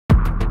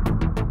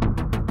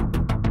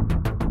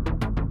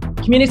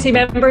Community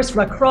members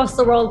from across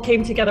the world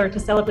came together to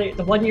celebrate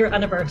the one-year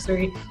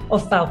anniversary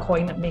of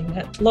Filecoin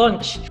Mainnet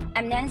launch.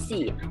 I'm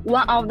Nancy,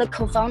 one of the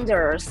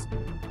co-founders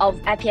of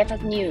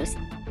IPFS News.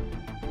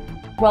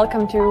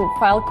 Welcome to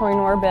Filecoin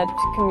Orbit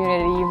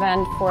community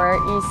event for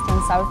East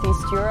and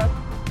Southeast Europe.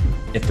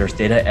 If there's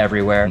data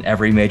everywhere in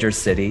every major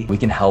city, we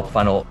can help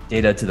funnel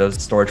data to those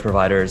storage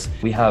providers.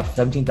 We have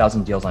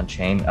 17,000 deals on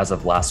chain as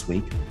of last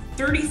week.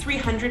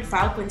 3,300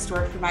 Filecoin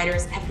storage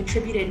providers have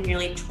contributed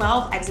nearly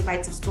 12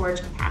 exabytes of storage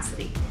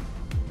capacity.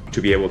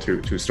 To be able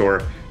to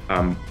store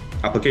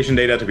application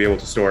data, to be able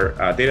to store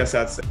data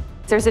sets.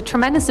 There's a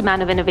tremendous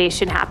amount of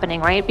innovation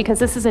happening, right? Because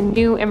this is a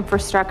new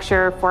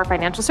infrastructure for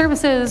financial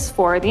services,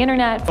 for the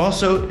internet.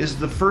 Also, is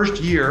the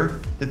first year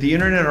that the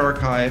Internet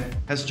Archive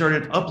has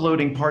started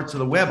uploading parts of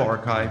the web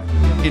archive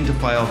into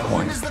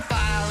Filecoin. Is the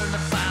file and the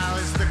file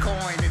is the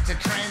coin. It's a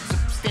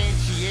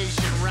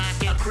transubstantiation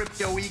rocket, a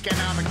crypto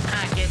economic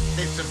packet.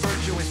 It's a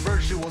virtuous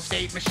virtual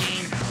state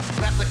machine,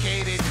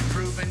 replicated and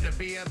proven to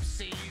be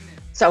obscene.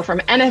 So from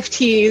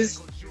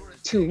NFTs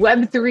to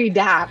Web3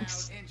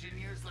 dApps,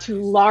 to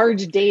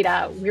large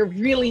data, we're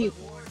really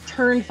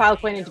turned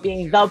Filecoin into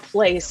being the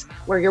place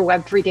where your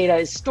Web3 data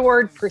is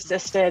stored,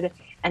 persisted,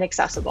 and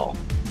accessible.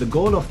 The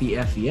goal of the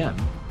FEM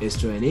is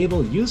to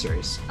enable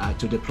users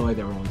to deploy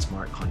their own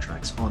smart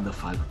contracts on the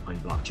Filecoin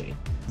blockchain.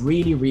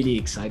 Really, really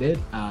excited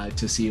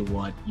to see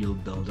what you'll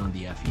build on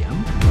the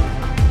FEM.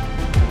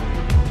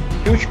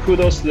 Huge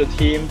kudos to the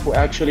team who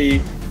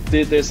actually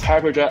did this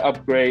hyperdrive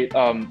upgrade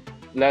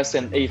less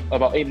than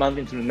about 8 months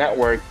into the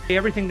network.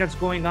 Everything that's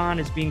going on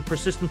is being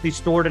persistently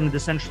stored in a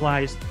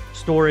decentralized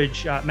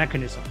storage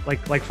mechanism,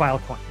 like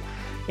Filecoin.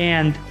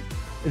 And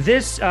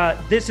this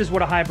is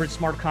what a hybrid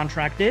smart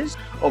contract is.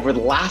 Over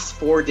the last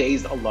 4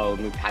 days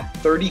alone, we've had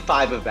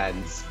 35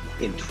 events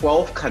in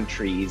 12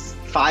 countries,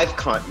 5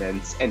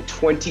 continents, and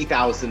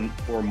 20,000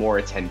 or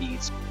more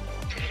attendees.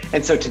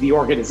 And so to the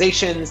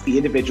organizations, the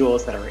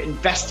individuals that are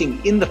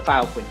investing in the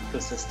Filecoin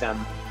ecosystem,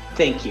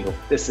 thank you.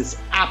 This is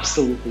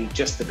absolutely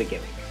just the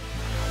beginning.